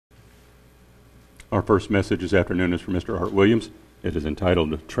Our first message this afternoon is from Mr. Art Williams. It is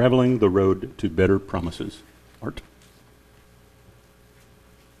entitled, Traveling the Road to Better Promises. Art.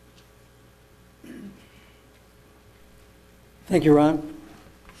 Thank you, Ron.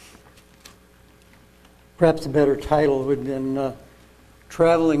 Perhaps a better title would have been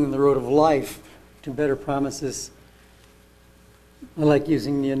Traveling the Road of Life to Better Promises. I like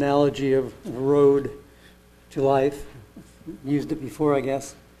using the analogy of a road to life. Used it before, I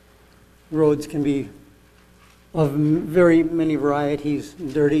guess. Roads can be of very many varieties: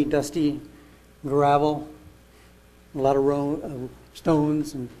 dirty, dusty, gravel, a lot of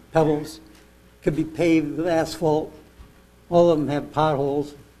stones and pebbles. Could be paved with asphalt. All of them have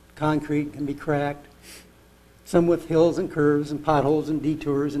potholes. Concrete can be cracked. Some with hills and curves and potholes and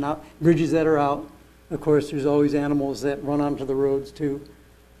detours and bridges that are out. Of course, there's always animals that run onto the roads too,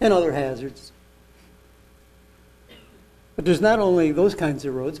 and other hazards. But there's not only those kinds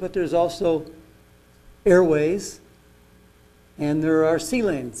of roads, but there's also airways, and there are sea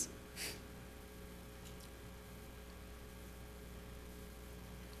lanes.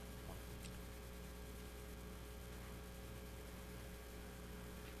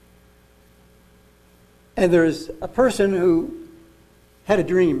 And there's a person who had a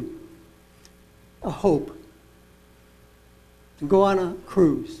dream, a hope, to go on a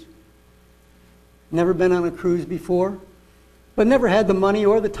cruise. Never been on a cruise before, but never had the money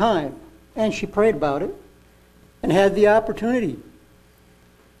or the time. And she prayed about it and had the opportunity.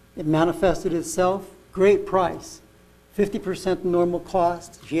 It manifested itself. Great price. 50% normal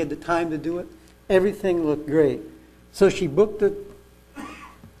cost. She had the time to do it. Everything looked great. So she booked it.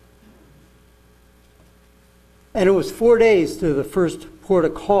 And it was 4 days to the first port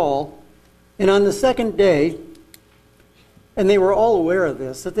of call. And on the second day, and they were all aware of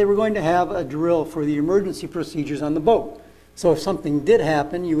this, that they were going to have a drill for the emergency procedures on the boat. So if something did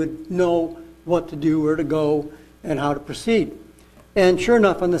happen, you would know what to do, where to go, and how to proceed. And sure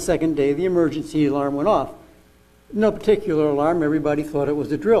enough, on the second day, the emergency alarm went off. No particular alarm. Everybody thought it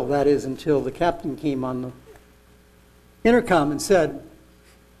was a drill. That is, until the captain came on the intercom and said,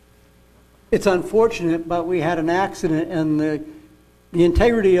 "It's unfortunate, but we had an accident, and the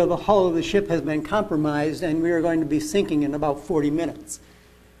integrity of the hull of the ship has been compromised, and we are going to be sinking in about 40 minutes.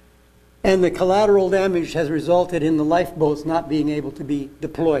 And the collateral damage has resulted in the lifeboats not being able to be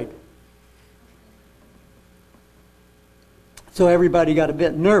deployed." So everybody got a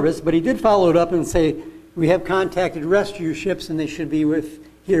bit nervous, but he did follow it up and say, "We have contacted rescue ships, and they should be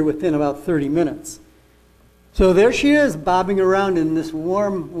here within about 30 minutes. So there she is, bobbing around in this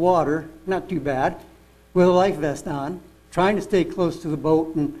warm water, not too bad, with a life vest on, trying to stay close to the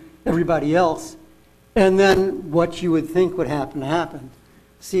boat and everybody else. And then what you would think would happen happened.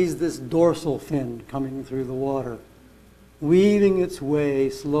 Sees this dorsal fin coming through the water, weaving its way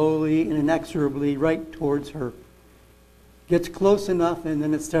slowly and inexorably right towards her. Gets close enough, and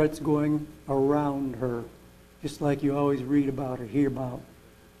then it starts going around her, just like you always read about or hear about.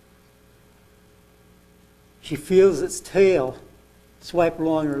 She feels its tail swipe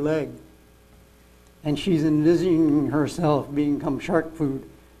along her leg, and she's envisioning herself become shark food,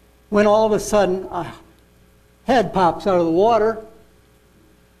 when all of a sudden a head pops out of the water.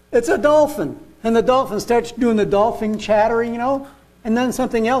 It's a dolphin, and the dolphin starts doing the dolphin chattering, and then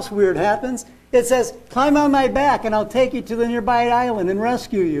something else weird happens. It says, "Climb on my back and I'll take you to the nearby island and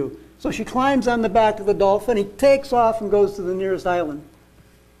rescue you." So she climbs on the back of the dolphin. He takes off and goes to the nearest island.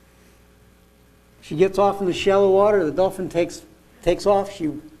 She gets off in the shallow water. The dolphin takes off.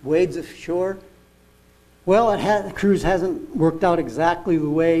 She wades ashore. Well, the cruise hasn't worked out exactly the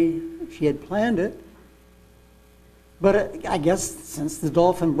way she had planned it. But I guess since the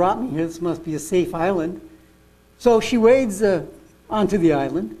dolphin brought me here, this must be a safe island. So she wades onto the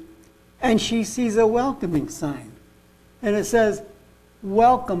island, and she sees a welcoming sign. And it says,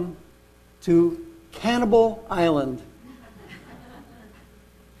 "Welcome to Cannibal Island."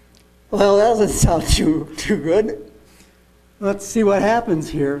 Well, that doesn't sound too good. Let's see what happens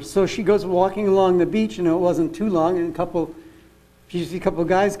here. So she goes walking along the beach, and it wasn't too long, and she sees a couple of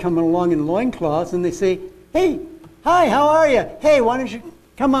guys coming along in loincloths, and they say, "Hey, hi, how are you? Hey, why don't you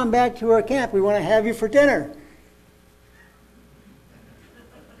come on back to our camp? We want to have you for dinner."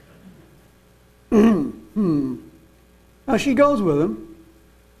 Now she goes with them,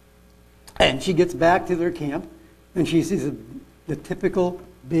 and she gets back to their camp, and she sees the typical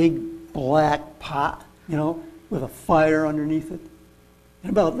big black pot, with a fire underneath it.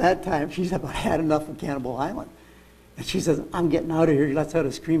 And about that time, she's about had enough of Cannibal Island. And she says, "I'm getting out of here." She lets out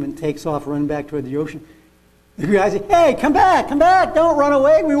a scream and takes off, running back toward the ocean. The guys say, "Hey, come back, don't run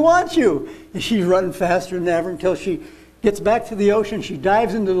away, we want you." And she's running faster than ever until she gets back to the ocean. She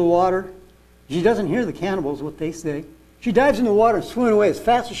dives into the water. She doesn't hear the cannibals, what they say. She dives in the water and swims away as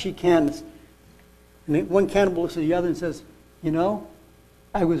fast as she can. And one cannibal looks at the other and says, you know,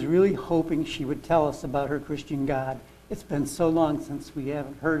 I was really hoping she would tell us about her Christian God. It's been so long since we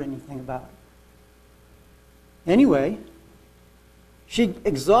haven't heard anything about it. Anyway, she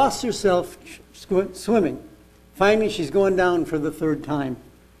exhausts herself swimming. Finally, she's going down for the third time.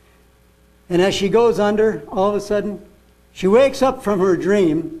 And as she goes under, all of a sudden, she wakes up from her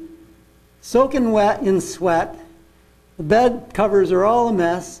dream, soaking wet in sweat. The bed covers are all a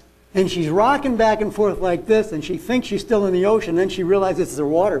mess, and she's rocking back and forth like this, and she thinks she's still in the ocean, then she realizes it's her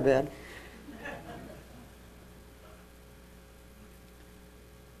water bed.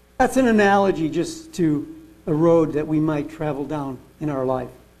 That's an analogy just to a road that we might travel down in our life.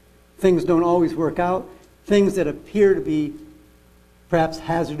 Things don't always work out. Things that appear to be perhaps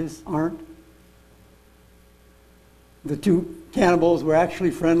hazardous aren't. The two cannibals were actually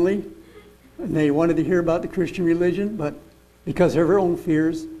friendly, and they wanted to hear about the Christian religion, but because of her own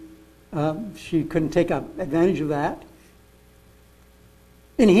fears, she couldn't take advantage of that.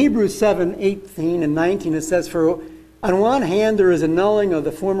 In Hebrews 7:18 and 19, it says, "For on one hand there is annulling of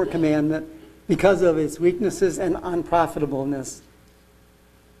the former commandment because of its weaknesses and unprofitableness.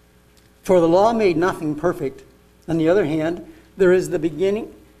 For the law made nothing perfect. On the other hand, there is the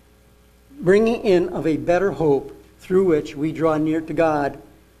bringing in of a better hope through which we draw near to God."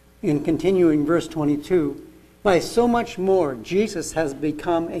 In continuing verse 22, "By so much more Jesus has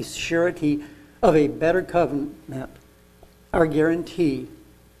become a surety of a better covenant, our guarantee,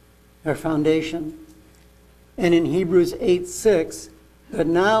 our foundation." And in Hebrews 8:6, "But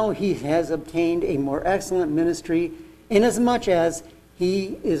now he has obtained a more excellent ministry, inasmuch as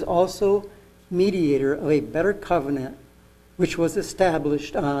he is also mediator of a better covenant, which was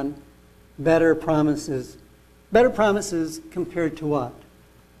established on better promises." Better promises compared to what?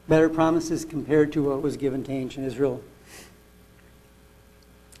 Better promises compared to what was given to ancient Israel.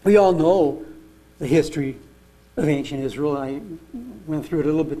 We all know the history of ancient Israel. I went through it a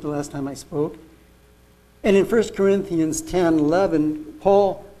little bit the last time I spoke. And in 1 Corinthians 10:11,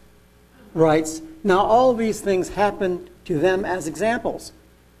 Paul writes, "Now all these things happened to them as examples,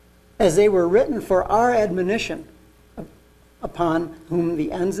 as they were written for our admonition, upon whom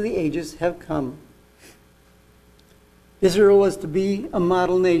the ends of the ages have come." Israel was to be a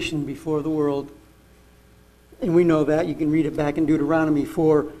model nation before the world. And we know that. You can read it back in Deuteronomy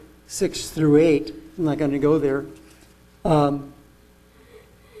 4:6-8. I'm not going to go there. The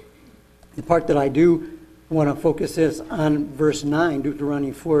part that I do want to focus is on verse 9,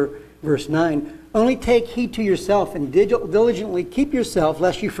 Deuteronomy 4, verse 9. "Only take heed to yourself and diligently keep yourself,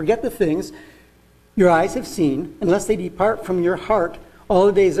 lest you forget the things your eyes have seen, unless they depart from your heart all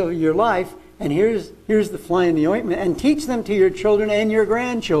the days of your life." And here's the fly in the ointment. "And teach them to your children and your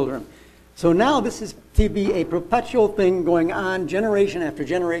grandchildren." So now this is to be a perpetual thing going on generation after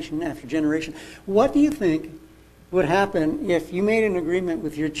generation after generation. What do you think would happen if you made an agreement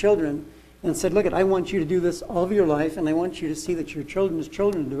with your children and said, "Look, I want you to do this all of your life, and I want you to see that your children's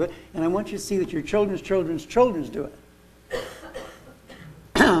children do it, and I want you to see that your children's children's children do it"?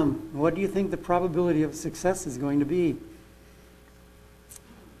 What do you think the probability of success is going to be?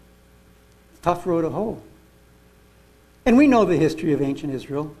 Tough road to hoe. And we know the history of ancient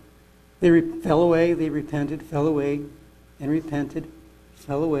Israel. They fell away, they repented, fell away, and repented,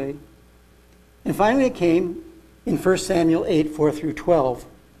 fell away. And finally it came in 1 Samuel 8:4-12.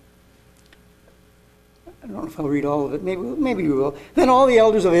 I don't know if I'll read all of it. Maybe we will. "Then all the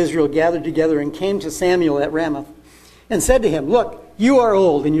elders of Israel gathered together and came to Samuel at Ramah and said to him, 'Look, you are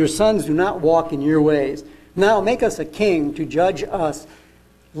old, and your sons do not walk in your ways. Now make us a king to judge us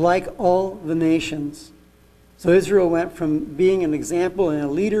like all the nations.'" So Israel went from being an example and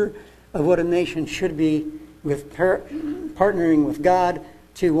a leader of what a nation should be, with partnering with God,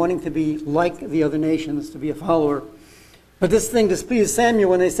 to wanting to be like the other nations, to be a follower. But this thing displeased Samuel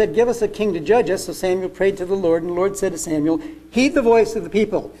when they said, "Give us a king to judge us." So Samuel prayed to the Lord, and the Lord said to Samuel, "Heed the voice of the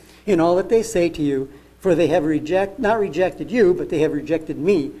people in all that they say to you, for they have not rejected you, but they have rejected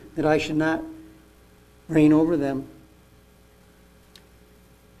me, that I should not reign over them."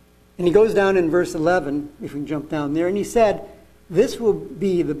 And he goes down in verse 11, if we can jump down there, and he said, "This will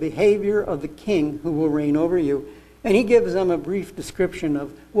be the behavior of the king who will reign over you." And he gives them a brief description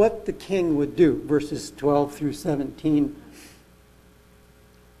of what the king would do, verses 12-17.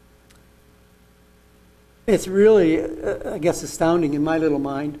 It's really, I guess, astounding in my little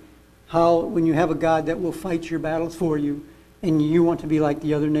mind how when you have a God that will fight your battles for you, and you want to be like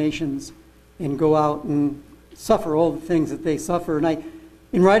the other nations and go out and suffer all the things that they suffer. And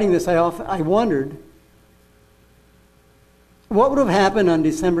in writing this, I wondered, What would have happened on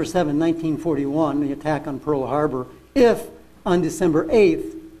December 7, 1941, the attack on Pearl Harbor, if on December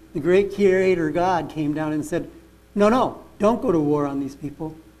 8th, the great Creator God came down and said, no, don't go to war on these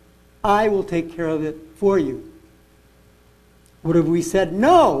people. I will take care of it for you. Would have we said,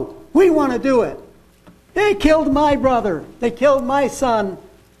 no, we want to do it. They killed my brother. They killed my son.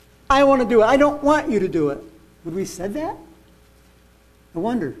 I want to do it. I don't want you to do it. Would we said that? I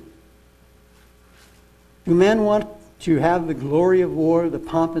wonder. Do men want to have the glory of war, the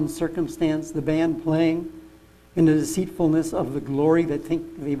pomp and circumstance, the band playing, and the deceitfulness of the glory that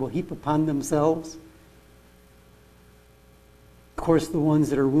think they will heap upon themselves? Of course, the ones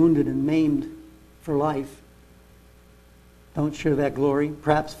that are wounded and maimed for life don't share that glory,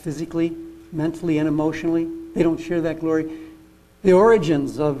 perhaps physically, mentally, and emotionally. They don't share that glory. The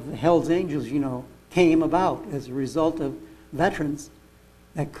origins of the Hell's Angels, came about as a result of veterans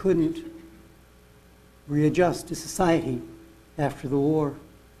that couldn't readjust to society after the war.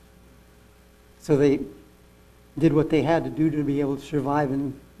 So they did what they had to do to be able to survive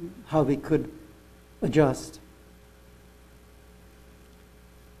and how they could adjust.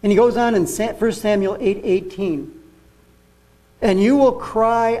 And he goes on in 1 Samuel 8:18. And you will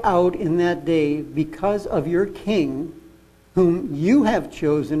cry out in that day because of your king, whom you have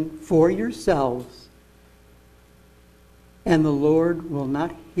chosen for yourselves, and the Lord will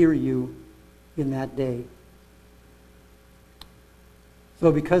not hear you in that day.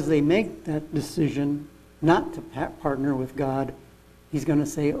 So because they make that decision not to partner with God, he's going to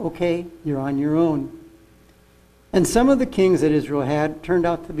say, okay, you're on your own. And some of the kings that Israel had turned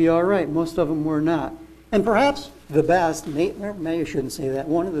out to be all right. Most of them were not. And perhaps the best, maybe I shouldn't say that,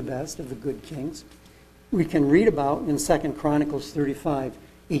 one of the best of the good kings, we can read about in 2 Chronicles 35,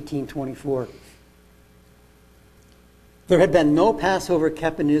 18-24. There had been no Passover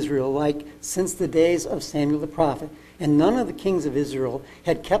kept in Israel like since the days of Samuel the prophet, and none of the kings of Israel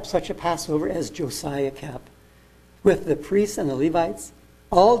had kept such a Passover as Josiah kept, with the priests and the Levites,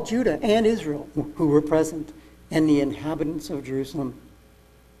 all Judah and Israel who were present, and the inhabitants of Jerusalem.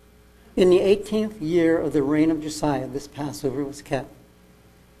 In the 18th year of the reign of Josiah, this Passover was kept.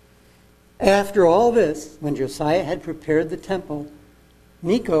 After all this, when Josiah had prepared the temple,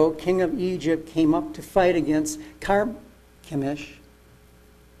 Necho, king of Egypt, came up to fight against Carchemish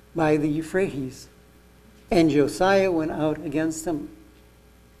by the Euphrates, and Josiah went out against him.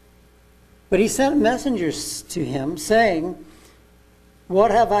 But he sent messengers to him, saying,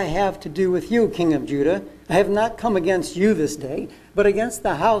 what have I to do with you, king of Judah? I have not come against you this day, but against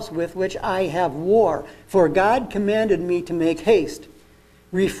the house with which I have war. For God commanded me to make haste.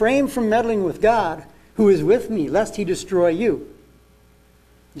 Refrain from meddling with God, who is with me, lest he destroy you.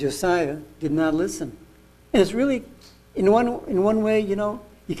 Josiah did not listen. And it's really, in one way,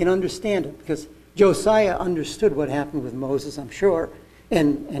 you can understand it, because Josiah understood what happened with Moses, I'm sure,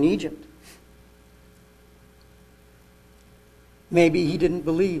 and Egypt. Maybe he didn't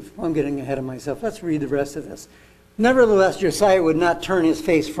believe. I'm getting ahead of myself. Let's read the rest of this. Nevertheless, Josiah would not turn his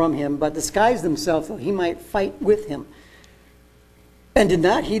face from him, but disguised himself that he might fight with him, and did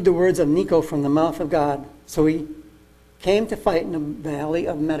not heed the words of Necho from the mouth of God. So he came to fight in the valley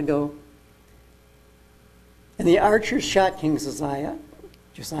of Megiddo. And the archers shot King Josiah,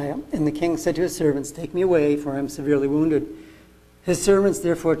 and the king said to his servants, take me away, for I am severely wounded. His servants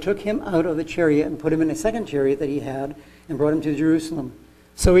therefore took him out of the chariot and put him in a second chariot that he had, and brought him to Jerusalem.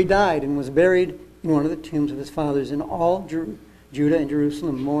 So he died and was buried in one of the tombs of his fathers, and all Judah and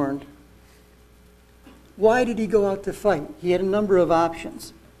Jerusalem mourned. Why did he go out to fight? He had a number of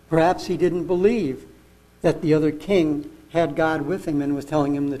options. Perhaps he didn't believe that the other king had God with him and was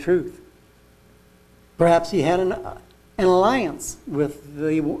telling him the truth. Perhaps he had an alliance with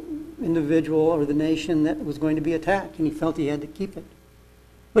the individual or the nation that was going to be attacked, and he felt he had to keep it.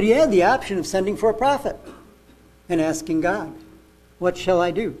 But he had the option of sending for a prophet and asking God, what shall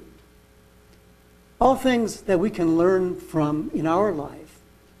I do? All things that we can learn from in our life,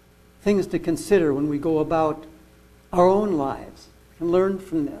 things to consider when we go about our own lives, and learn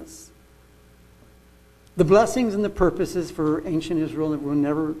from this. The blessings and the purposes for ancient Israel were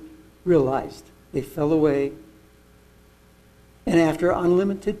never realized. They fell away. And after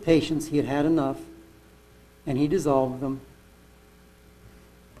unlimited patience, he had had enough, and he dissolved them.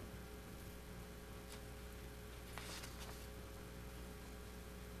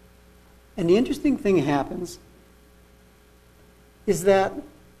 And the interesting thing happens is that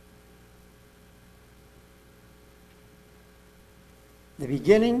the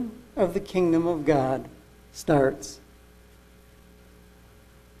beginning of the kingdom of God starts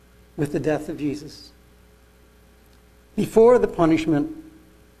with the death of Jesus. Before the punishment,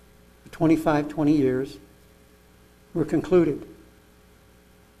 20 years, were concluded.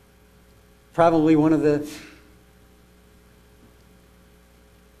 Probably one of the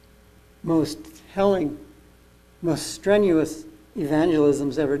most telling, most strenuous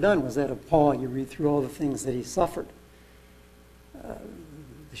evangelisms ever done was that of Paul. You read through all the things that he suffered. The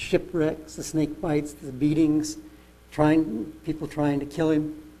shipwrecks, the snake bites, the beatings, people trying to kill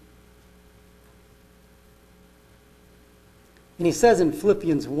him. And he says in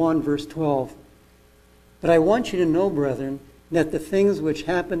Philippians 1, verse 12, "But I want you to know, brethren, that the things which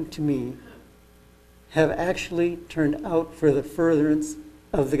happened to me have actually turned out for the furtherance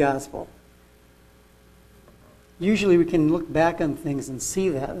of the gospel." Usually we can look back on things and see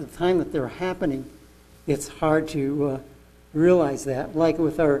that. At the time that they're happening, it's hard to realize that. Like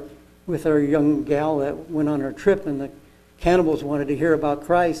with our young gal that went on her trip, and the cannibals wanted to hear about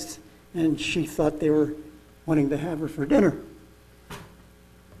Christ, and she thought they were wanting to have her for dinner.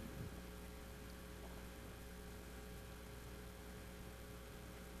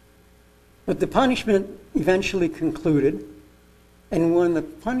 But the punishment eventually concluded, and when the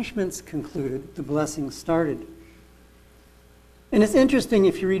punishments concluded, the blessings started. And it's interesting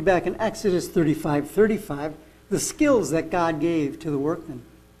if you read back in Exodus 35:35, the skills that God gave to the workmen.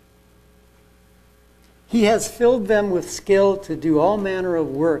 He has filled them with skill to do all manner of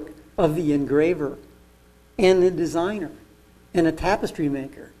work of the engraver and the designer and a tapestry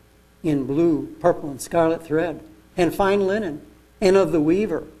maker in blue, purple, and scarlet thread and fine linen, and of the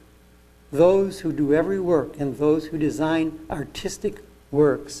weaver, those who do every work and those who design artistic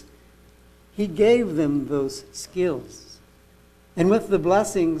works. He gave them those skills. And with the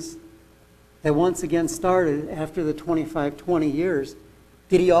blessings that once again started after the 20 years,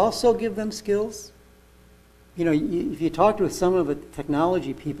 did he also give them skills? You know, if you talked with some of the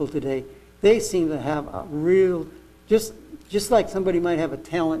technology people today, they seem to have a real, just like somebody might have a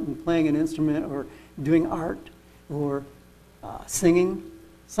talent in playing an instrument or doing art or singing,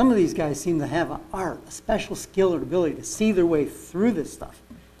 some of these guys seem to have an art, a special skill or ability to see their way through this stuff.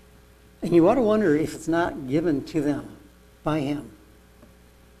 And you ought to wonder if it's not given to them by him.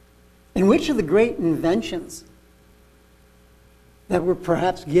 And which of the great inventions that were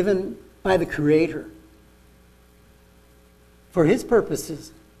perhaps given by the Creator for his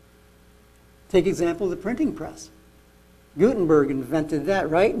purposes? Take example of the printing press. Gutenberg invented that,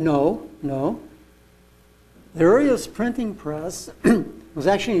 right? No. The earliest printing press was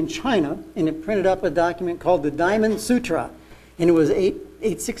actually in China, and it printed up a document called the Diamond Sutra, and it was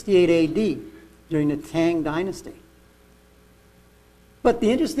 868 AD during the Tang Dynasty. But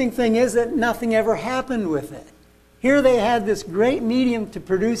the interesting thing is that nothing ever happened with it. Here they had this great medium to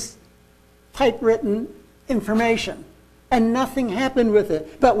produce typewritten information, and nothing happened with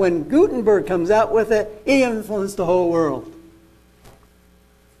it. But when Gutenberg comes out with it, he influenced the whole world.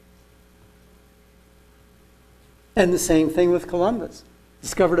 And the same thing with Columbus.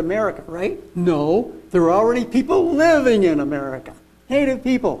 Discovered America, right? No, there were already people living in America. Native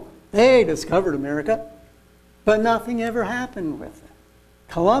people. They discovered America, but nothing ever happened with it.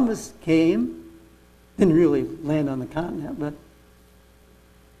 Columbus came, didn't really land on the continent, but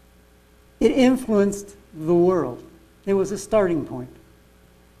it influenced the world. It was a starting point.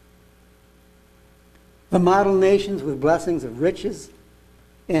 The model nations with blessings of riches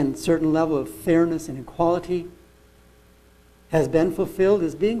and certain level of fairness and equality has been fulfilled,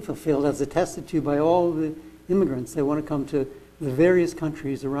 is being fulfilled, as attested to by all the immigrants that want to come to the various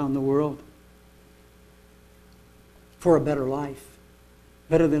countries around the world for a better life.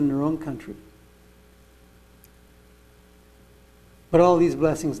 Better than their own country. But all these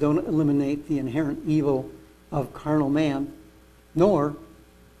blessings don't eliminate the inherent evil of carnal man, nor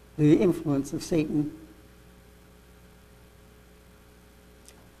the influence of Satan.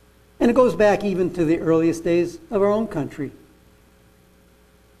 And it goes back even to the earliest days of our own country.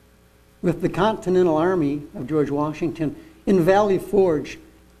 With the Continental Army of George Washington in Valley Forge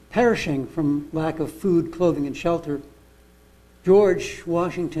perishing from lack of food, clothing, and shelter, George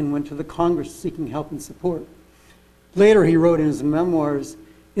Washington went to the Congress seeking help and support. Later he wrote in his memoirs,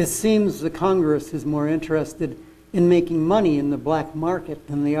 "It seems the Congress is more interested in making money in the black market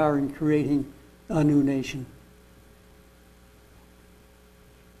than they are in creating a new nation."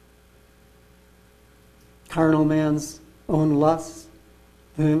 Carnal man's own lusts,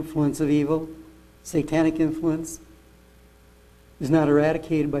 the influence of evil, satanic influence, is not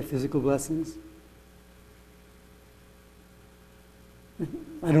eradicated by physical blessings.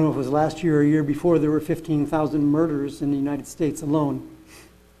 I don't know if it was last year or a year before, there were 15,000 murders in the United States alone.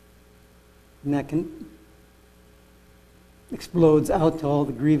 And that explodes out to all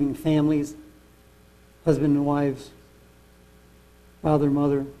the grieving families, husband and wives, father,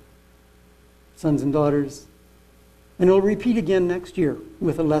 mother, sons and daughters, And it'll repeat again next year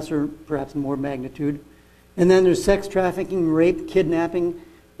with a lesser, perhaps more magnitude. And then there's sex trafficking, rape, kidnapping,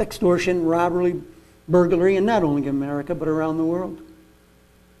 extortion, robbery, burglary, and not only in America, but around the world.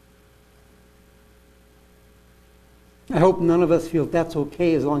 I hope none of us feel that's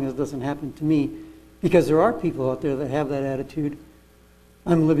okay as long as it doesn't happen to me, because there are people out there that have that attitude.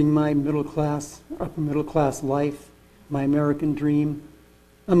 I'm living my middle class, upper middle class life, my American dream.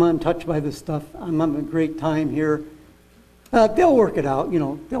 I'm untouched by this stuff. I'm having a great time here. They'll work it out,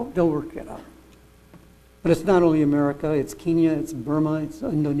 they'll work it out. But it's not only America, it's Kenya, it's Burma, it's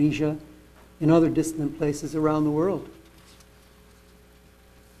Indonesia, and other distant places around the world.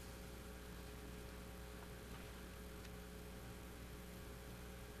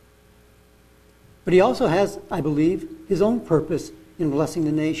 But he also has, I believe, his own purpose in blessing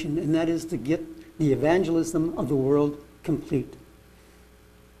the nation, and that is to get the evangelism of the world complete.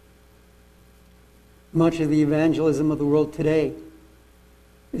 Much of the evangelism of the world today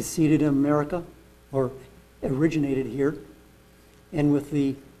is seated in America, or originated here, and with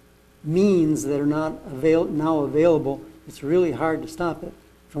the means that are not now available, it's really hard to stop it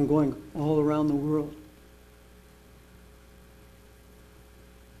from going all around the world.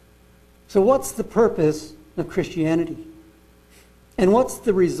 So what's the purpose of Christianity? And what's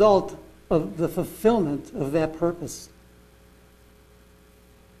the result of the fulfillment of that purpose?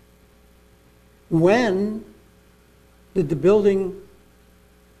 When did the building,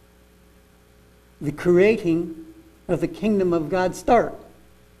 the creating of the kingdom of God start?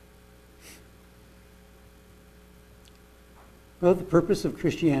 Well, the purpose of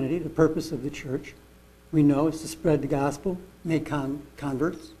Christianity, the purpose of the church, we know is to spread the gospel, make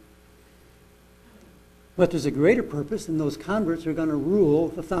converts. But there's a greater purpose, and those converts are going to rule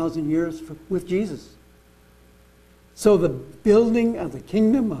 1,000 years with Jesus. So the building of the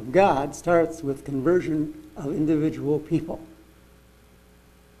kingdom of God starts with conversion of individual people.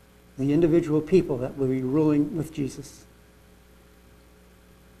 The individual people that will be ruling with Jesus.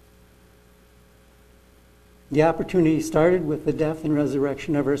 The opportunity started with the death and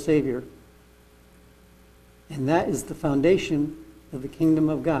resurrection of our Savior. And that is the foundation of the kingdom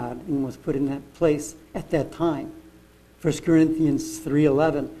of God and was put in that place at that time. 1 Corinthians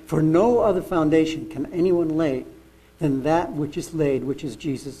 3:11, for no other foundation can anyone lay than that which is laid, which is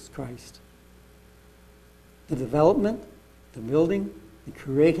Jesus Christ. The development, the building, the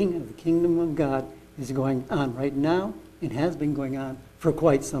creating of the kingdom of God is going on right now and has been going on for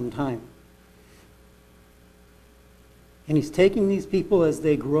quite some time. And he's taking these people as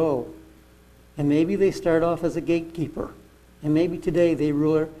they grow. And maybe they start off as a gatekeeper. And maybe today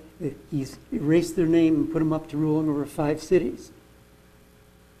he's erased their name and put them up to ruling over 5 cities.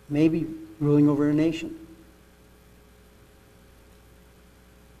 Maybe ruling over a nation.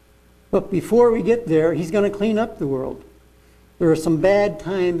 But before we get there, he's going to clean up the world. There are some bad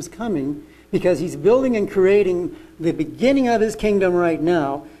times coming because he's building and creating the beginning of his kingdom right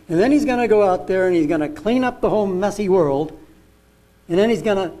now. And then he's going to go out there and he's going to clean up the whole messy world. And then he's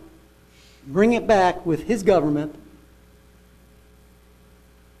going to bring it back with his government.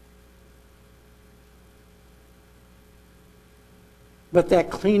 But that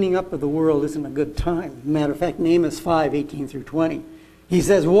cleaning up of the world isn't a good time. Matter of fact, Amos 5:18-20. He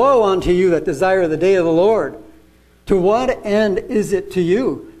says, woe unto you that desire the day of the Lord. To what end is it to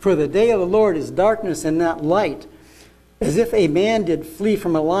you? For the day of the Lord is darkness and not light. As if a man did flee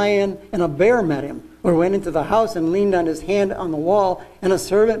from a lion and a bear met him, or went into the house and leaned on his hand on the wall and a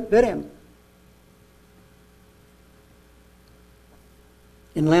servant bit him.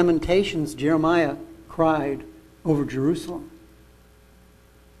 In Lamentations, Jeremiah cried over Jerusalem.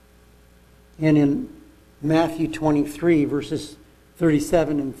 And in Matthew 23, verses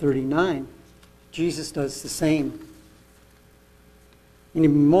 37 and 39, Jesus does the same. And he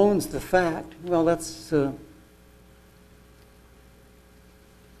bemoans the fact, well, let's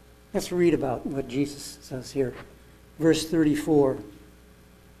read about what Jesus says here. Verse 34,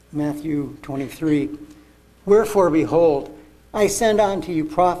 Matthew 23. Wherefore, behold, I send unto you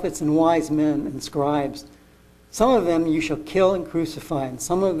prophets and wise men and scribes. Some of them you shall kill and crucify, and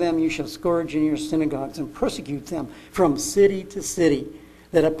some of them you shall scourge in your synagogues and persecute them from city to city,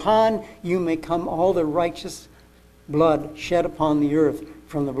 that upon you may come all the righteous blood shed upon the earth,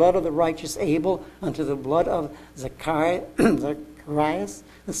 from the blood of the righteous Abel unto the blood of Zacharias,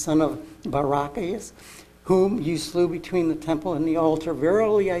 the son of Barachias, whom you slew between the temple and the altar.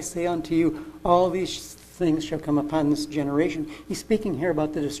 Verily I say unto you, all these things shall come upon this generation. He's speaking here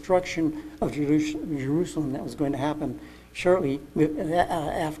about the destruction of Jerusalem that was going to happen shortly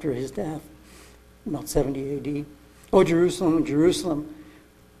after his death, about 70 AD. O Jerusalem, Jerusalem,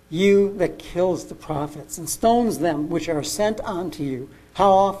 you that kills the prophets, and stones them which are sent unto you. How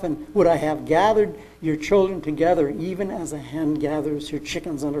often would I have gathered your children together, even as a hen gathers her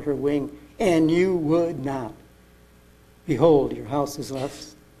chickens under her wing, and you would not? Behold, your house is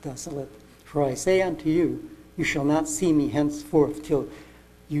left desolate. For I say unto you, you shall not see me henceforth till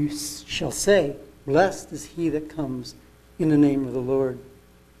you shall say, blessed is he that comes in the name of the Lord.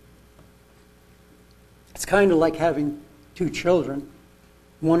 It's kind of like having two children.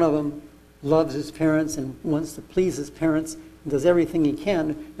 One of them loves his parents and wants to please his parents and does everything he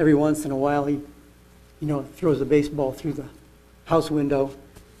can. Every once in a while he, throws a baseball through the house window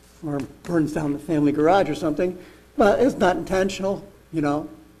or burns down the family garage or something. But it's not intentional,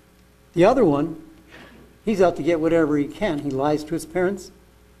 The other one, he's out to get whatever he can. He lies to his parents.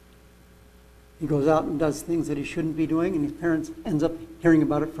 He goes out and does things that he shouldn't be doing, and his parents ends up hearing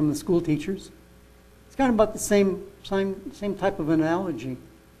about it from the school teachers. It's kind of about the same type of analogy.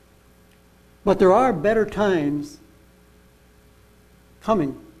 But there are better times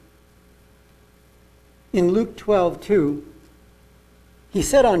coming. In Luke 12:2, he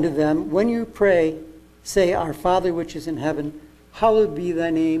said unto them, when you pray, say, Our Father which is in heaven, hallowed be thy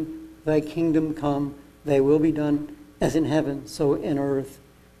name, thy kingdom come, thy will be done as in heaven, so in earth.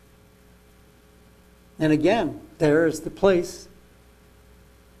 And again, there is the place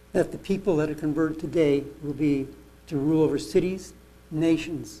that the people that are converted today will be to rule over cities,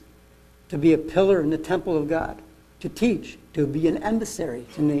 nations, to be a pillar in the temple of God, to teach, to be an emissary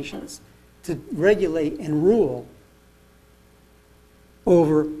to nations, to regulate and rule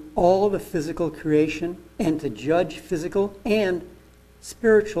over all the physical creation and to judge physical and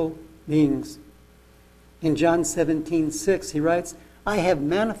spiritual beings. In John 17:6, he writes, I have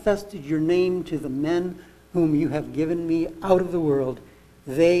manifested your name to the men whom you have given me out of the world.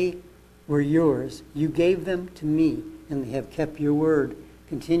 They were yours. You gave them to me, and they have kept your word.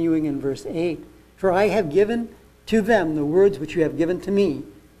 Continuing in verse 8, for I have given to them the words which you have given to me,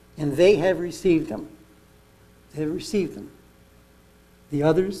 and they have received them. They have received them. The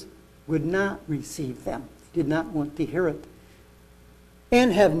others would not receive them. They did not want to hear it.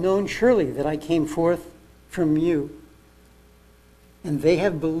 And have known surely that I came forth from you, and they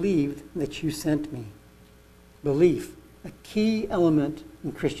have believed that you sent me. Belief, a key element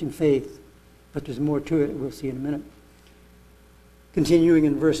in Christian faith, but there's more to it, we'll see in a minute. Continuing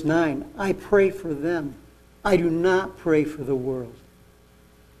in verse 9, I pray for them. I do not pray for the world,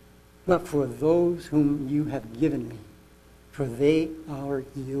 but for those whom you have given me, for they are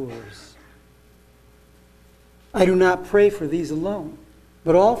yours. I do not pray for these alone,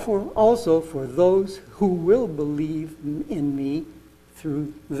 but also for those who will believe in me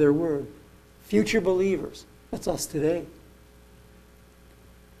through their word. Future believers, that's us today,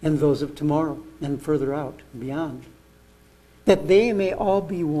 and those of tomorrow and further out and beyond. That they may all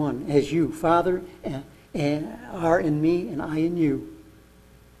be one, as you, Father, are in me and I in you.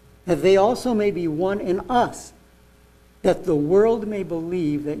 That they also may be one in us, that the world may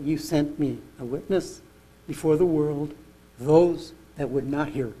believe that you sent me, a witness before the world, those that would not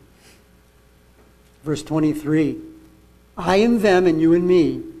hear. Verse 23, I in them and you in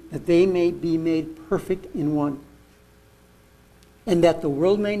me, that they may be made perfect in one, and that the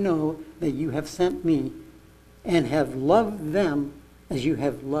world may know that you have sent me and have loved them as you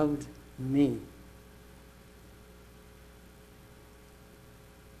have loved me.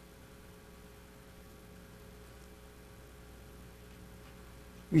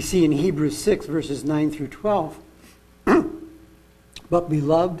 We see in Hebrews 6, verses 9 through 12, but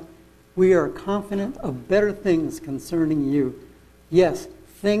beloved, we are confident of better things concerning you. Yes,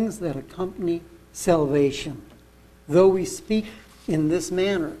 things that accompany salvation, though we speak in this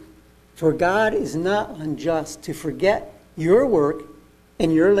manner. For God is not unjust to forget your work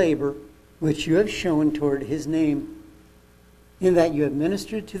and your labor, which you have shown toward his name, in that you have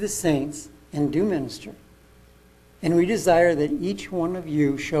ministered to the saints and do minister. And we desire that each one of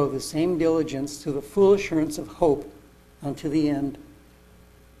you show the same diligence to the full assurance of hope unto the end.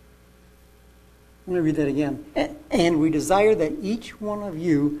 I'm going to read that again. And we desire that each one of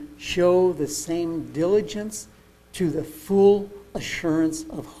you show the same diligence to the full assurance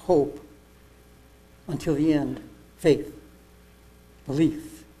of hope until the end. Faith,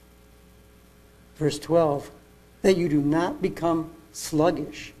 belief. Verse 12, that you do not become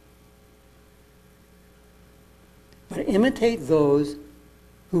sluggish, but imitate those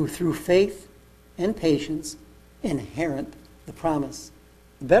who through faith and patience inherit the promise,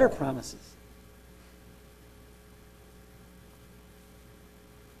 the better promises.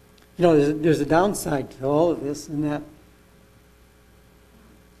 There's a downside to all of this in that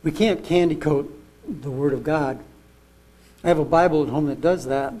we can't candy coat the Word of God. I have a Bible at home that does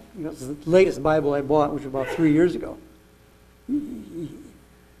that. It's the latest Bible I bought, which was about 3 years ago.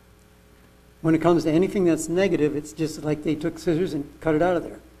 When it comes to anything that's negative, it's just like they took scissors and cut it out of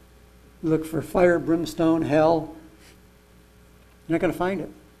there. You look for fire, brimstone, hell, you're not going to find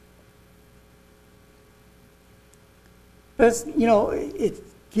it. But it's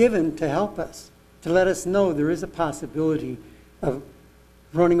given to help us, to let us know there is a possibility of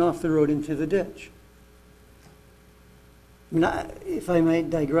running off the road into the ditch. If I might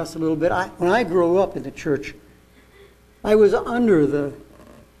digress a little bit, when I grew up in the church, I was under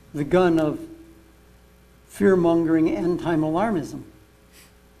the gun of fear-mongering end-time alarmism.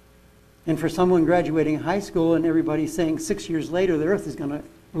 And for someone graduating high school and everybody saying 6 years later the earth is going to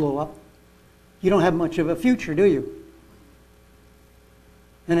blow up, you don't have much of a future, do you?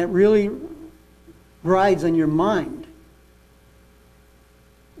 And it really rides on your mind.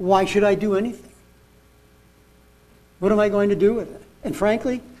 Why should I do anything? What am I going to do with it? And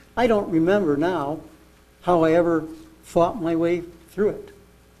frankly, I don't remember now how I ever fought my way through it.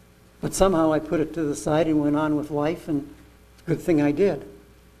 But somehow I put it to the side and went on with life, and it's a good thing I did.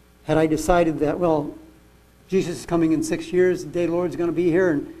 Had I decided that, well, Jesus is coming in 6 years, the day the Lord's going to be here,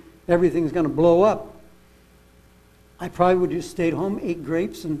 and everything's going to blow up, I probably would have just stayed home, ate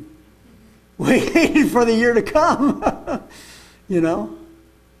grapes, and waited for the year to come.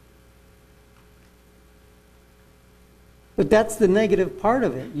 But that's the negative part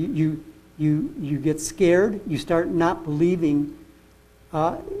of it. You get scared. You start not believing.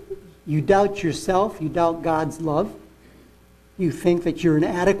 You doubt yourself. You doubt God's love. You think that you're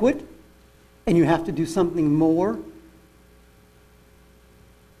inadequate and you have to do something more.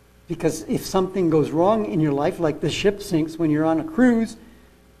 Because if something goes wrong in your life, like the ship sinks when you're on a cruise,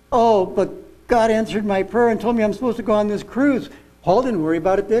 oh, but God answered my prayer and told me I'm supposed to go on this cruise. Paul didn't worry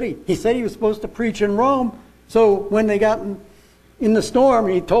about it, did he? He said he was supposed to preach in Rome. So when they got in the storm,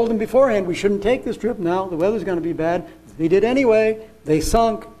 he told them beforehand, we shouldn't take this trip now. The weather's going to be bad. They did anyway. They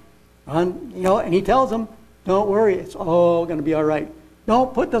sunk. And he tells them, don't worry, it's all going to be all right.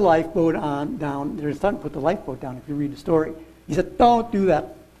 Don't put the lifeboat down. There's time to put the lifeboat down if you read the story. He said, don't do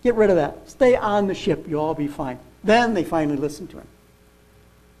that. Get rid of that. Stay on the ship. You'll all be fine. Then they finally listened to him.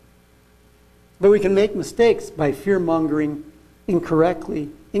 But we can make mistakes by fear-mongering incorrectly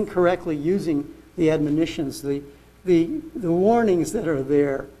using the admonitions, the warnings that are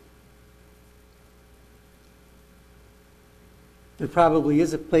there. There probably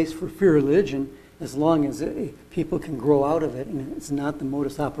is a place for fear religion as long as people can grow out of it and it's not the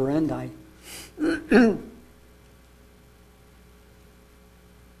modus operandi.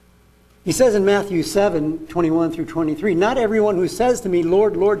 He says in Matthew 7:21 through 23, not everyone who says to me,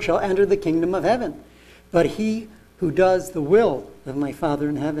 Lord, Lord, shall enter the kingdom of heaven, but he who does the will of my Father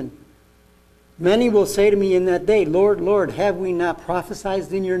in heaven. Many will say to me in that day, Lord, Lord, have we not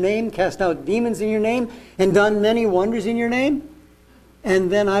prophesied in your name, cast out demons in your name, and done many wonders in your name?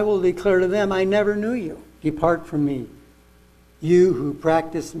 And then I will declare to them, I never knew you. Depart from me, you who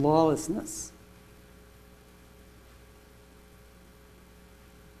practice lawlessness.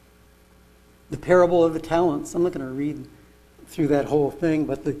 The parable of the talents. I'm not going to read through that whole thing,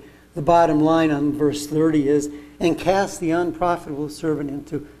 but the bottom line on verse 30 is, and cast the unprofitable servant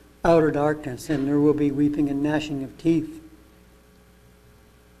into outer darkness, and there will be weeping and gnashing of teeth.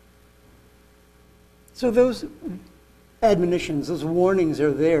 So those admonitions, those warnings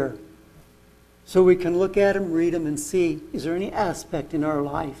are there. So we can look at them, read them, and see, is there any aspect in our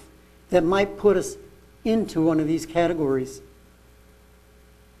life that might put us into one of these categories?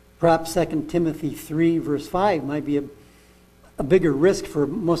 Perhaps 2 Timothy 3, verse 5 might be a bigger risk for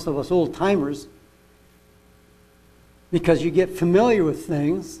most of us old-timers, because you get familiar with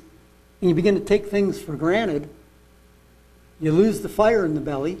things and you begin to take things for granted. You lose the fire in the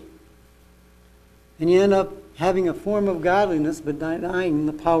belly and you end up having a form of godliness but denying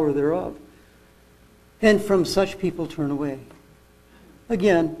the power thereof. And from such people turn away.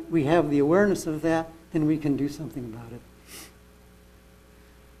 Again, we have the awareness of that, and we can do something about it.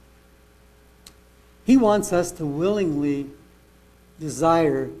 He wants us to willingly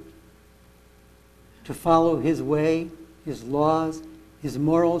desire to follow his way, his laws, his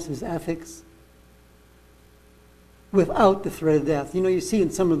morals, his ethics, without the threat of death. You see in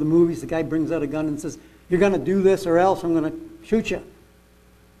some of the movies, the guy brings out a gun and says, you're going to do this or else I'm going to shoot you.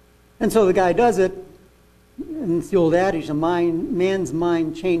 And so the guy does it, and it's the old adage, man's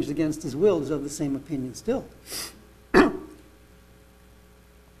mind changed against his will is of the same opinion still.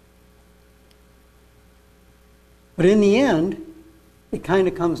 But in the end, it kind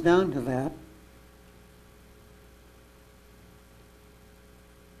of comes down to that.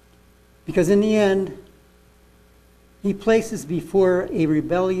 Because in the end, He places before a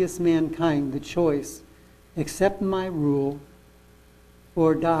rebellious mankind the choice: accept my rule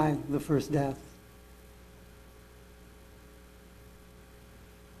or die the first death.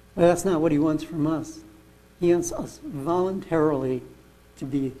 But that's not what he wants from us. He wants us voluntarily to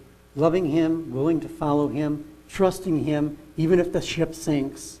be loving him, willing to follow him, trusting him, even if the ship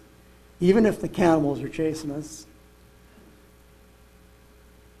sinks, even if the camels are chasing us.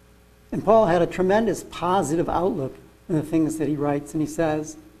 And Paul had a tremendous positive outlook in the things that he writes, and he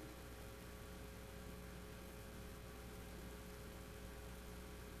says,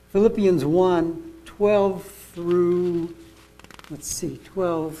 Philippians 1, 12 through, let's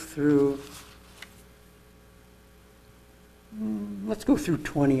go through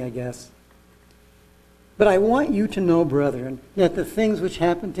 20, I guess. But I want you to know, brethren, that the things which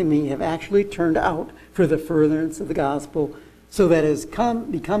happened to me have actually turned out for the furtherance of the gospel, so that it has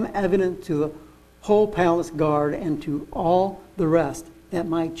become evident to the whole palace guard and to all the rest that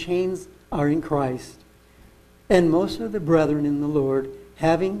my chains are in Christ. And most of the brethren in the Lord,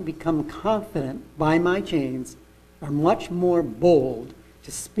 having become confident by my chains, are much more bold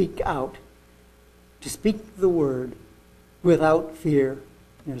to speak out, to speak the word without fear.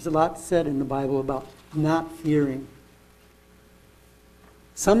 There's a lot said in the Bible about not fearing.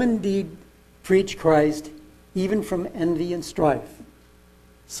 Some indeed preach Christ even from envy and strife.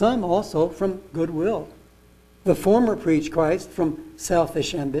 Some also from goodwill. The former preach Christ from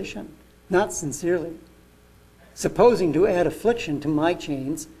selfish ambition, not sincerely, supposing to add affliction to my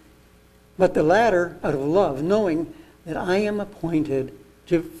chains, but the latter out of love, knowing that I am appointed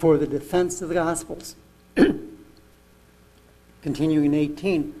for the defense of the gospels. Continuing in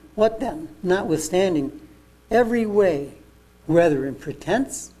 18, what then? Notwithstanding, every way, whether in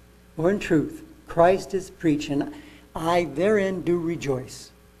pretense or in truth, Christ is preached, and I therein do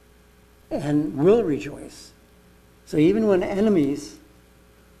rejoice, and will rejoice. So even when enemies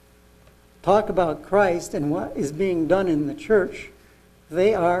talk about Christ and what is being done in the church,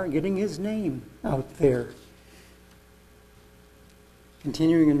 they are getting his name out there.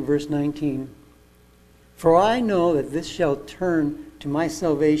 Continuing in verse 19, for I know that this shall turn to my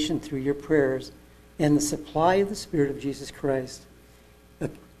salvation through your prayers and the supply of the Spirit of Jesus Christ.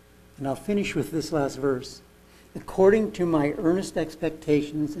 And I'll finish with this last verse. According to my earnest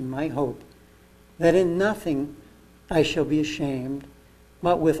expectations and my hope, that in nothing I shall be ashamed,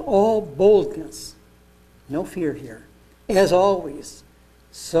 but with all boldness, no fear here, as always,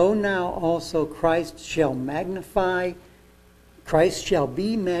 so now also Christ shall be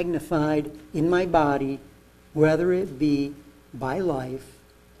magnified in my body, whether it be by life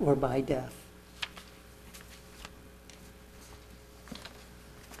or by death.